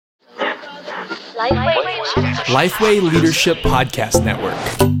Lifeway Leadership Podcast Network.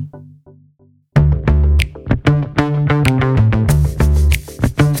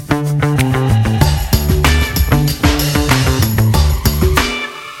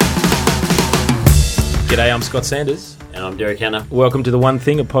 G'day, I'm Scott Sanders. And I'm Derek Hanna. Welcome to The One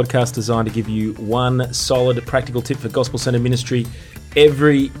Thing, a podcast designed to give you one solid practical tip for gospel-centered ministry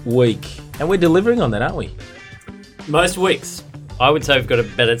every week. And we're delivering on that, aren't we? Most weeks. I would say we've got a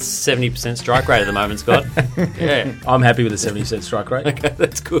better 70% strike rate at the moment, Scott. Yeah. I'm happy with the 70% strike rate. Okay,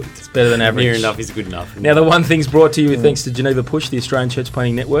 that's good. It's better than average. Near enough is good enough. Now, The One Thing's brought to you thanks to Geneva Push, the Australian Church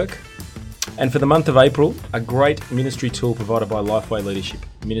Planting Network. And for the month of April, a great ministry tool provided by Lifeway Leadership,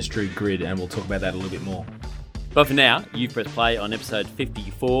 Ministry Grid, and we'll talk about that a little bit more. But for now, you've pressed play on episode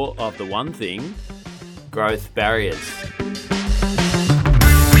 54 of The One Thing, Growth Barriers.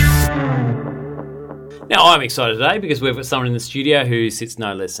 Now, I'm excited today because we've got someone in the studio who sits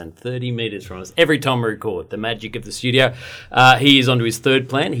no less than 30 metres from us every time we record. The magic of the studio. He is onto his third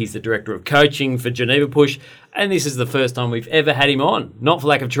plan. He's the Director of Coaching for Geneva Push, and this is the first time we've ever had him on. Not for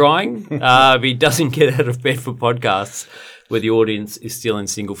lack of trying. He doesn't get out of bed for podcasts where the audience is still in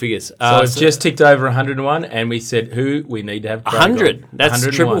single figures. So it's just ticked over 101, and we said, who we need to have Craig 100. on. That's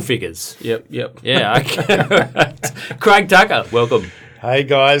 101. triple figures. Yep. Yeah, okay. Craig Tucker, welcome. Hey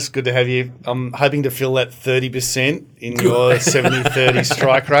guys, good to have you. I'm hoping to fill that 30% in your 70-30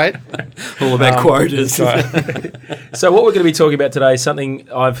 strike rate. All about quotas. So what we're going to be talking about today is something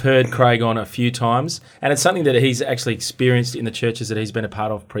I've heard Craig on a few times, and it's something that he's actually experienced in the churches that he's been a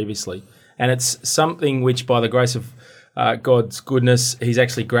part of previously. And it's something which, by the grace of God's goodness, he's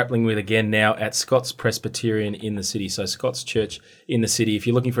actually grappling with again now at Scott's Presbyterian in the city. So Scott's Church in the city. If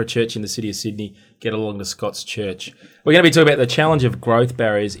you're looking for a church in the city of Sydney, get along to Scott's Church. We're going to be talking about the challenge of growth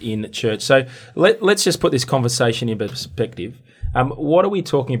barriers in church. So let's just put this conversation in perspective. What are we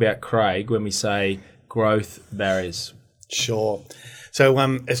talking about, Craig, when we say growth barriers? Sure. So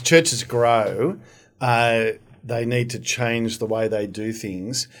as churches grow, they need to change the way they do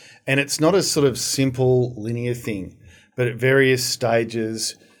things. And it's not a sort of simple linear thing. But at various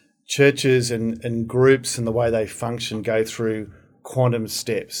stages, churches and groups and the way they function go through quantum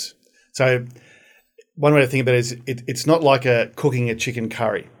steps. So one way to think about it is it's not like cooking a chicken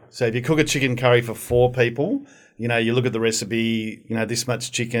curry. So if you cook a chicken curry for 4 people, you look at the recipe, this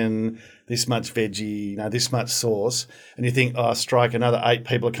much chicken, this much veggie, this much sauce, and you think, strike, another 8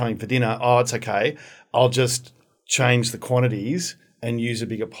 people are coming for dinner. Oh, it's okay. I'll just change the quantities and use a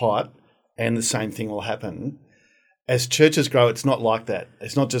bigger pot, and the same thing will happen. As churches grow, it's not like that.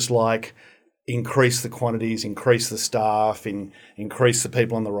 It's not just like increase the quantities, increase the staff, increase the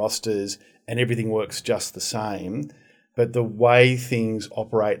people on the rosters, and everything works just the same. But the way things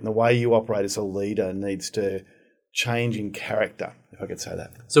operate and the way you operate as a leader needs to change in character, if I could say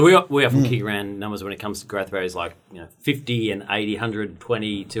that. So we often kick around numbers when it comes to growth barriers like 50 and 80, 100,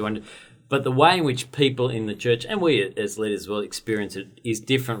 20, 200. But the way in which people in the church, and we as leaders will experience it, is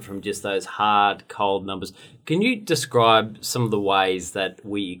different from just those hard, cold numbers. Can you describe some of the ways that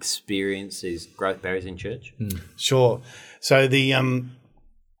we experience these growth barriers in church? Sure. So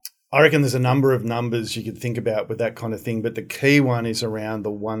I reckon there's a number of numbers you could think about with that kind of thing, but the key one is around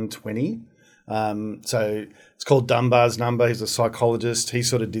the 120. So it's called Dunbar's number. He's a psychologist. He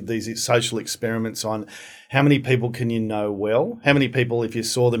sort of did these social experiments on how many people can you know well? How many people, if you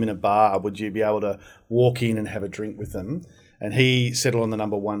saw them in a bar, would you be able to walk in and have a drink with them? And he settled on the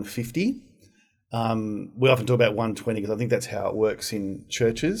number 150. We often talk about 120 because I think that's how it works in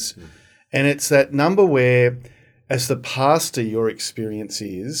churches. And it's that number where, as the pastor, your experience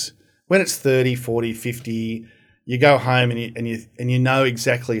is, when it's 30, 40, 50, you go home and you know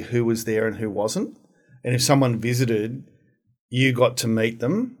exactly who was there and who wasn't. And if someone visited, you got to meet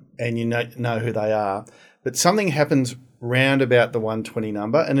them and you know who they are. But something happens round about the 120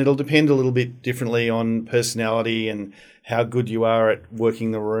 number, and it'll depend a little bit differently on personality and how good you are at working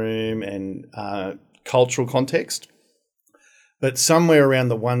the room and cultural context. But somewhere around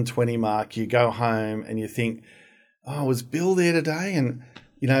the 120 mark, you go home and you think, was Bill there today? And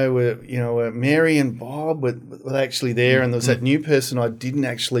Mary and Bob were actually there, and there was that new person I didn't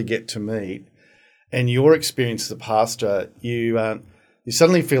actually get to meet. And your experience as a pastor, you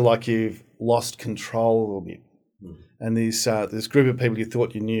suddenly feel like you've lost control a little bit. And this group of people you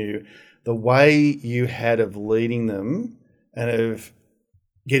thought you knew, the way you had of leading them and of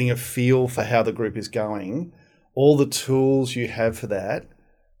getting a feel for how the group is going, all the tools you have for that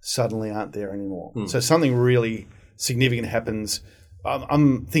suddenly aren't there anymore. So something really significant happens.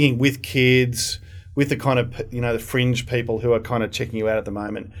 I'm thinking with kids, with the kind of, the fringe people who are kind of checking you out at the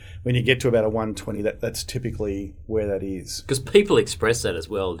moment, when you get to about a 120, that's typically where that is. Because people express that as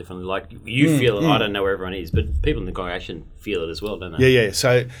well differently. Like you feel it, I don't know where everyone is, but people in the congregation feel it as well, don't they? Yeah.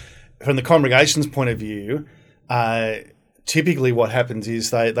 So from the congregation's point of view, typically what happens is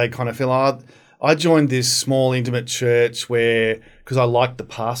they kind of feel, I joined this small intimate church because I liked the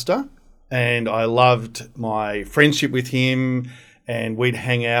pastor and I loved my friendship with him, and we'd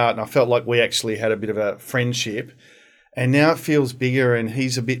hang out, and I felt like we actually had a bit of a friendship. And now it feels bigger and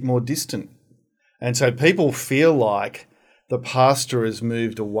he's a bit more distant. And so people feel like the pastor has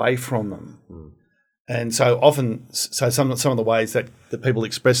moved away from them. And so often, some of the ways that people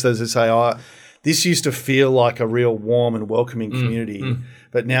express those, they say, this used to feel like a real warm and welcoming community,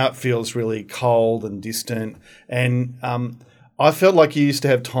 but now it feels really cold and distant. And I felt like you used to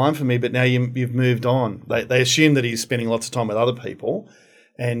have time for me, but now you've moved on. They assume that he's spending lots of time with other people.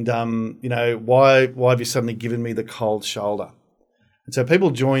 And, why have you suddenly given me the cold shoulder? And so people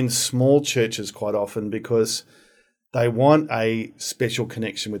join small churches quite often because they want a special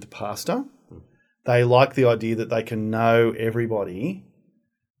connection with the pastor. They like the idea that they can know everybody.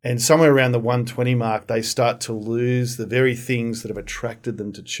 And somewhere around the 120 mark, they start to lose the very things that have attracted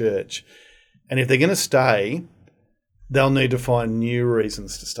them to church. And if they're going to stay, they'll need to find new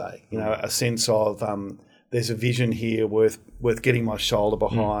reasons to stay. A sense of there's a vision here worth getting my shoulder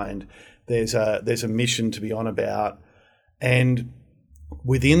behind. There's a mission to be on about, and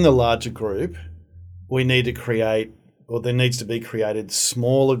within the larger group, we need to create, or there needs to be created,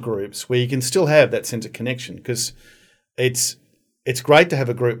 smaller groups where you can still have that sense of connection, because it's great to have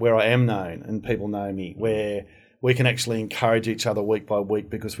a group where I am known and people know me, where we can actually encourage each other week by week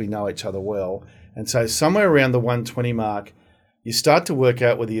because we know each other well. And so somewhere around the 120 mark, you start to work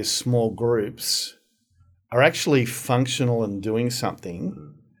out whether your small groups are actually functional and doing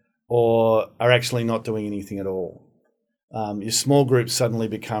something or are actually not doing anything at all. Your small groups suddenly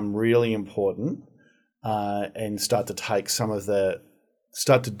become really important and start to do some of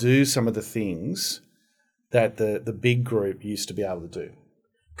the things that the big group used to be able to do.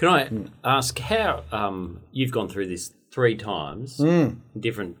 Can I ask how you've gone through this 3 times,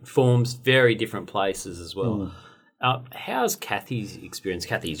 different forms, very different places as well. How's Kathy's experience?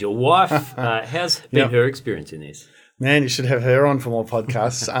 Kathy's your wife. How's been her experience in this? Man, you should have her on for more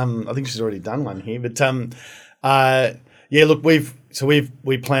podcasts. I think she's already done one here. But look,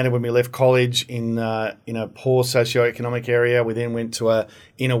 we planted when we left college in a poor socioeconomic area. We then went to a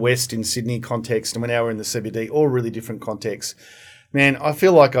inner west in Sydney context, and now we're in the CBD, all really different contexts. Man, I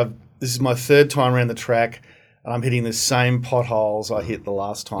feel like this is my 3rd time around the track. I'm hitting the same potholes I hit the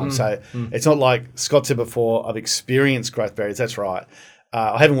last time. So it's not like Scott said before, I've experienced growth barriers. That's right.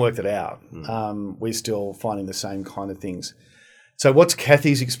 I haven't worked it out. We're still finding the same kind of things. So what's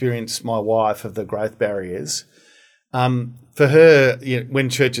Kathy's experience, my wife, of the growth barriers? For her, when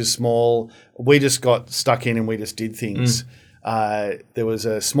church is small, we just got stuck in and we just did things. There was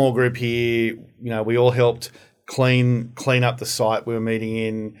a small group here. We all helped clean up the site we were meeting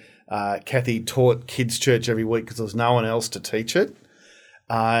in. Kathy taught kids' church every week because there was no one else to teach it.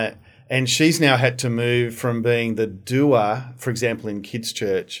 And she's now had to move from being the doer, for example, in kids'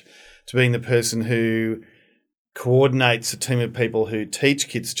 church, to being the person who coordinates a team of people who teach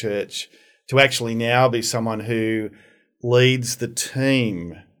kids' church, to actually now be someone who leads the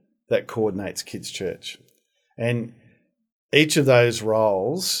team that coordinates kids' church. And each of those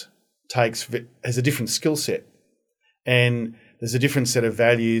roles has a different skill set. And there's a different set of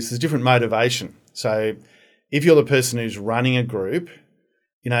values, there's different motivation. So if you're the person who's running a group,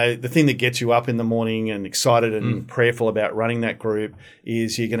 the thing that gets you up in the morning and excited and prayerful about running that group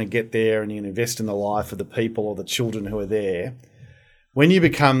is you're going to get there and you're going to invest in the life of the people or the children who are there. When you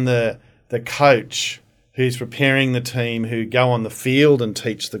become the coach who's preparing the team who go on the field and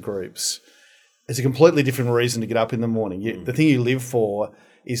teach the groups, it's a completely different reason to get up in the morning. The thing you live for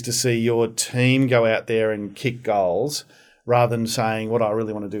is to see your team go out there and kick goals, rather than saying, what I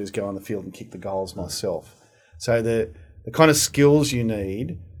really want to do is go on the field and kick the goals myself. So the kind of skills you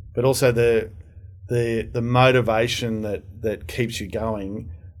need, but also the motivation that keeps you going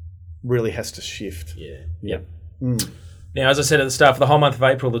really has to shift. Yeah. Now, as I said at the start, for the whole month of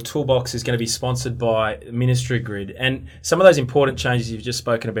April, the Toolbox is going to be sponsored by Ministry Grid. And some of those important changes you've just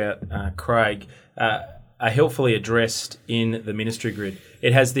spoken about, Craig, are helpfully addressed in the Ministry Grid.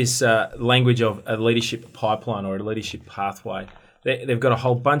 It has this language of a leadership pipeline or a leadership pathway. They've got a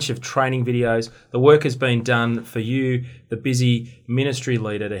whole bunch of training videos. The work has been done for you, the busy ministry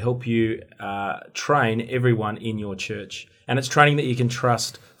leader, to help you train everyone in your church. And it's training that you can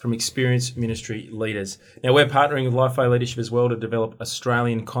trust from experienced ministry leaders. Now, we're partnering with Lifeway Leadership as well to develop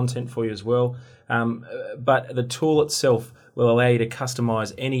Australian content for you as well. But the tool itself will allow you to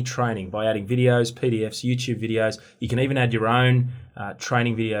customize any training by adding videos, PDFs, YouTube videos. You can even add your own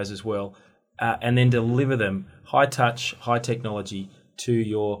training videos as well, and then deliver them high touch, high technology to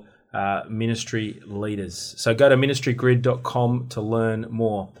your ministry leaders. So go to ministrygrid.com to learn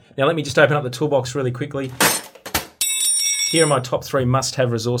more. Now, let me just open up the toolbox really quickly. Here are my top 3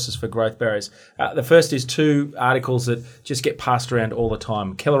 must-have resources for growth barriers. The first is 2 articles that just get passed around all the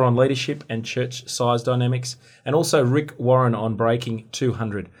time. Keller on leadership and church size dynamics, and also Rick Warren on breaking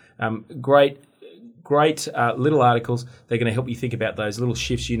 200. Great little articles. They're going to help you think about those little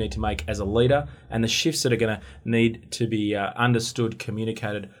shifts you need to make as a leader, and the shifts that are going to need to be understood,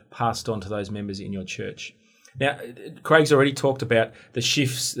 communicated, passed on to those members in your church. Now, Craig's already talked about the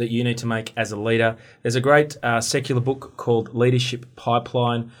shifts that you need to make as a leader. There's a great secular book called Leadership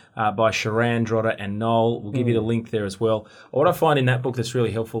Pipeline by Sharan Drotter and Noel. We'll give you the link there as well. What I find in that book that's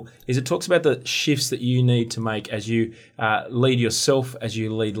really helpful is it talks about the shifts that you need to make as you lead yourself, as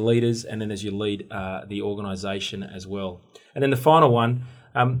you lead leaders, and then as you lead the organisation as well. And then the final one,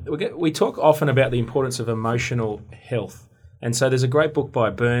 we talk often about the importance of emotional health. And so there's a great book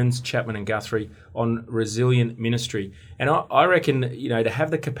by Burns, Chapman and Guthrie on resilient ministry. And I reckon, to have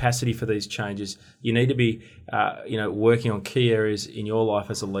the capacity for these changes, you need to be, working on key areas in your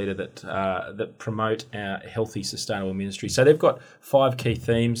life as a leader that promote healthy, sustainable ministry. So they've got 5 key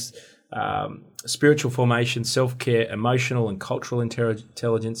themes: spiritual formation, self-care, emotional and cultural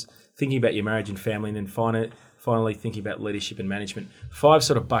intelligence, thinking about your marriage and family, and then finally thinking about leadership and management. 5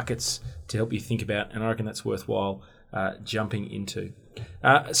 sort of buckets to help you think about, and I reckon that's worthwhile jumping into.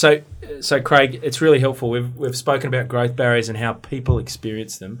 So Craig, it's really helpful. We've spoken about growth barriers and how people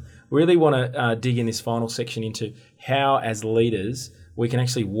experience them. We really want to dig in this final section into how, as leaders, we can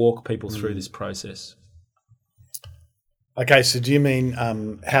actually walk people through this process. Okay, so do you mean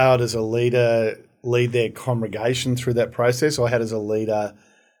how does a leader lead their congregation through that process, or how does a leader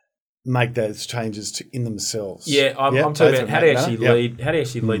make those changes in themselves? Yeah, I'm talking about how do you actually lead. How do you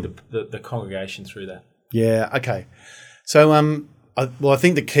actually lead the congregation through that? Yeah. Okay. So, I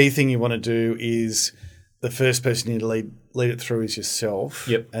think the key thing you want to do is the first person you need to lead it through is yourself.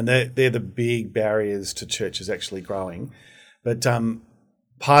 Yep. And they're the big barriers to churches actually growing. But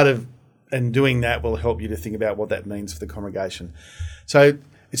part of doing that will help you to think about what that means for the congregation. So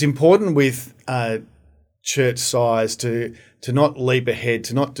it's important with church size to not leap ahead,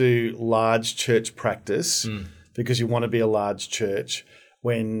 to not do large church practice because you want to be a large church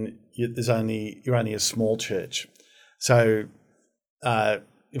when you're only a small church. So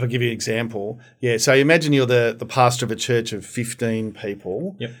if I give you an example, so imagine you're the pastor of a church of 15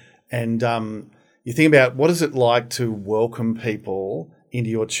 people, and you think about what is it like to welcome people into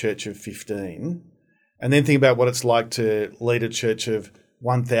your church of 15, and then think about what it's like to lead a church of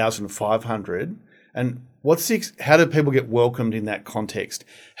 1,500, and how do people get welcomed in that context?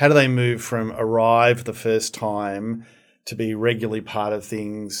 How do they move from arrive the first time to be regularly part of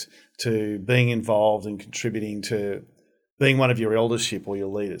things, to being involved and contributing to being one of your eldership or your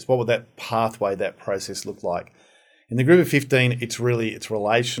leaders? What would that pathway, that process look like? In the group of 15, it's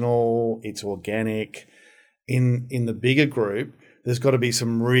relational, it's organic. In the bigger group, there's got to be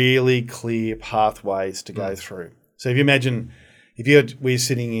some really clear pathways to go through. So if you imagine, we're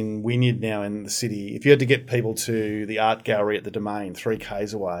sitting in Wynyard now in the city, if you had to get people to the art gallery at the Domain 3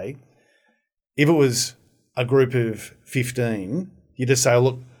 k's away, if it was a group of 15, you just say,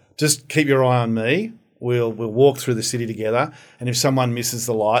 look, just keep your eye on me. We'll walk through the city together, and if someone misses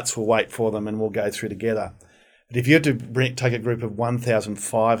the lights, we'll wait for them and we'll go through together. But if you had to take a group of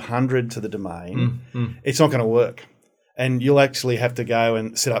 1,500 to the Domain, it's not going to work. And you'll actually have to go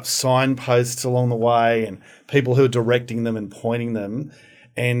and set up signposts along the way and people who are directing them and pointing them.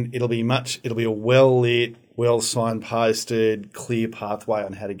 And it'll be a well-lit, well-signposted, clear pathway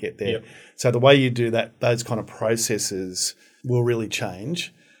on how to get there. Yep. So the way you do that, those kind of processes will really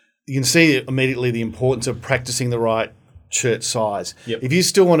change. You can see immediately the importance of practicing the right church size. Yep. If you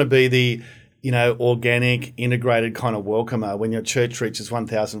still want to be the organic, integrated kind of welcomer, when your church reaches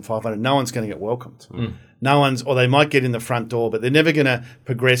 1,500, no one's going to get welcomed. Or they might get in the front door, but they're never going to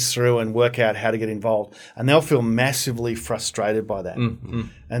progress through and work out how to get involved. And they'll feel massively frustrated by that.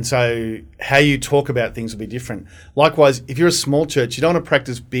 And so how you talk about things will be different. Likewise, if you're a small church, you don't want to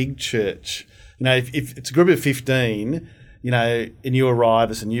practice big church. If it's a group of 15, and you arrive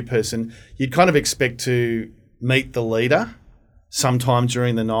as a new person, you'd kind of expect to meet the leader sometime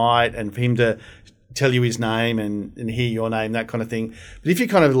during the night and for him to tell you his name and hear your name, that kind of thing. But if you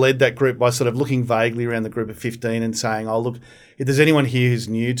kind of led that group by sort of looking vaguely around the group of 15 and saying, oh, look, if there's anyone here who's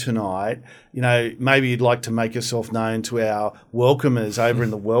new tonight, maybe you'd like to make yourself known to our welcomers over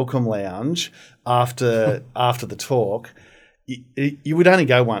in the welcome lounge after the talk. You would only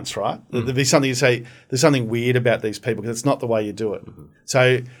go once, right? There'd be something you say, there's something weird about these people because it's not the way you do it.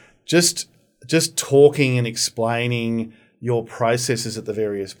 So just talking and explaining your processes at the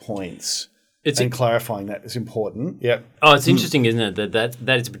various points and clarifying that is important. Yep. Oh, it's interesting, isn't it,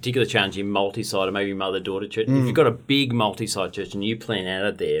 that is a particular challenge in multi-site or maybe mother-daughter church. If you've got a big multi-site church and you plan out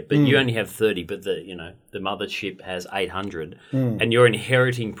of there, but you only have 30, but the mothership has 800, and you're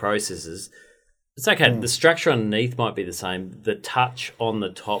inheriting processes. It's okay. The structure underneath might be the same. The touch on the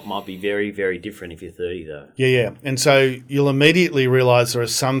top might be very, very different if you're 30, though. Yeah. And so you'll immediately realise there are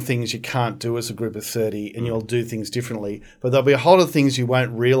some things you can't do as a group of 30 and you'll do things differently. But there'll be a whole lot of things you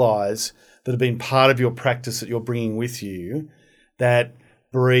won't realise that have been part of your practice that you're bringing with you that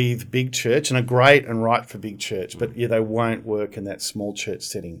breathe big church and are great and right for big church. But, they won't work in that small church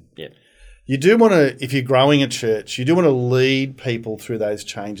setting. Yeah. You do want to, if you're growing a church, you do want to lead people through those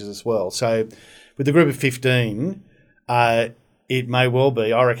changes as well. So with the group of 15, it may well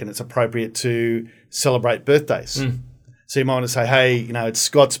be, I reckon it's appropriate to celebrate birthdays. So you might want to say, hey, it's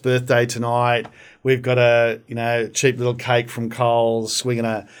Scott's birthday tonight. We've got a, cheap little cake from Coles. We're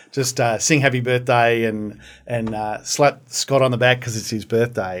going to just sing happy birthday and slap Scott on the back because it's his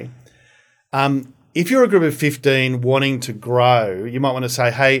birthday. If you're a group of 15 wanting to grow, you might want to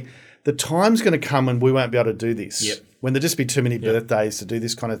say, hey, the time's going to come when we won't be able to do this. Yep. When there'll just be too many birthdays to do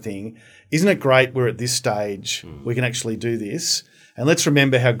this kind of thing. Isn't it great we're at this stage, we can actually do this? And let's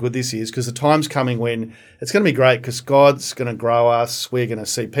remember how good this is because the time's coming when it's going to be great because God's going to grow us. We're going to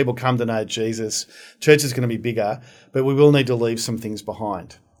see people come to know Jesus. Church is going to be bigger, but we will need to leave some things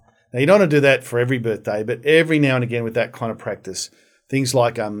behind. Now, you don't want to do that for every birthday, but every now and again with that kind of practice, things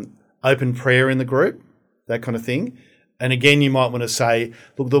like open prayer in the group, that kind of thing. And again, you might want to say,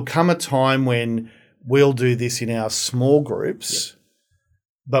 look, there'll come a time when we'll do this in our small groups,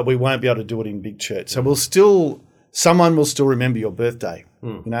 but we won't be able to do it in big church. So someone will still remember your birthday.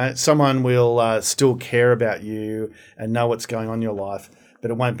 Someone will still care about you and know what's going on in your life,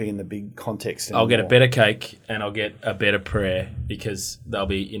 but it won't be in the big context anymore. I'll get a better cake and I'll get a better prayer because they'll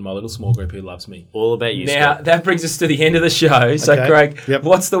be in my little small group who loves me. All about you, Now, Scott. that brings us to the end of the show. So, Okay. Craig,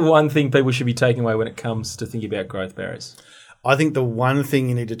 what's the one thing people should be taking away when it comes to thinking about growth barriers? I think the one thing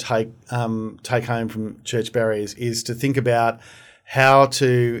you need to take home from church barriers is to think about how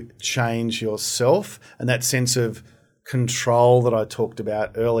to change yourself and that sense of control that I talked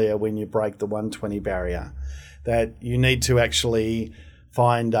about earlier when you break the 120 barrier, that you need to actually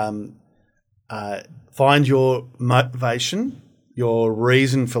find your motivation, your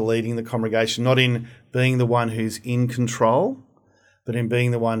reason for leading the congregation, not in being the one who's in control, but in being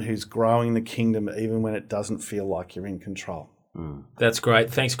the one who's growing the kingdom even when it doesn't feel like you're in control. That's great.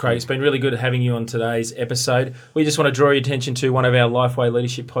 Thanks, Craig. It's been really good having you on today's episode. We just want to draw your attention to one of our Lifeway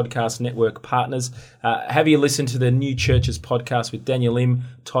Leadership Podcast Network partners. Have you listened to the New Churches podcast with Daniel Lim,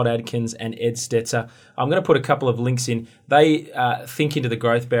 Todd Adkins, and Ed Stetzer? I'm going to put a couple of links in. They think into the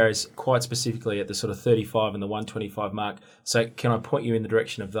growth barriers quite specifically at the sort of 35 and the 125 mark. So can I point you in the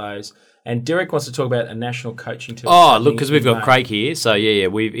direction of those? And Derek wants to talk about a national coaching tour. Oh, look, because we've got Craig here. So,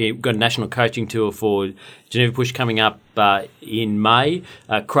 we've got a national coaching tour for Geneva Push coming up in May.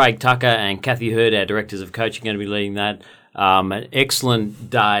 Craig Tucker and Kathy Hurd, our directors of coaching, are going to be leading that. An excellent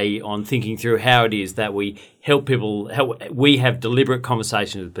day on thinking through how it is that we help people, how we have deliberate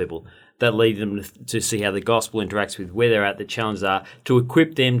conversations with people that lead them to see how the gospel interacts with where they're at, the challenges are, to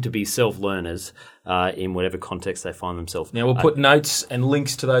equip them to be self-learners in whatever context they find themselves. Now, we'll put notes and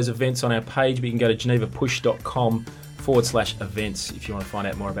links to those events on our page, but you can go to genevapush.com/events if you want to find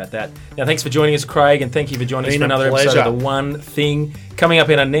out more about that. Now, thanks for joining us, Craig, and thank you for joining us for another episode of The One Thing. Coming up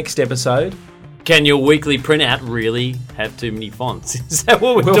in our next episode... Can your weekly printout really have too many fonts? Is that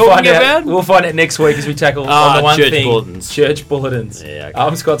what we're talking about? We'll find out next week as we tackle on The One church Thing. Bulletins. Church Bulletins. Yeah, okay.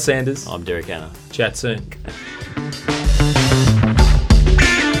 I'm Scott Sanders. I'm Derek Anna. Chat soon.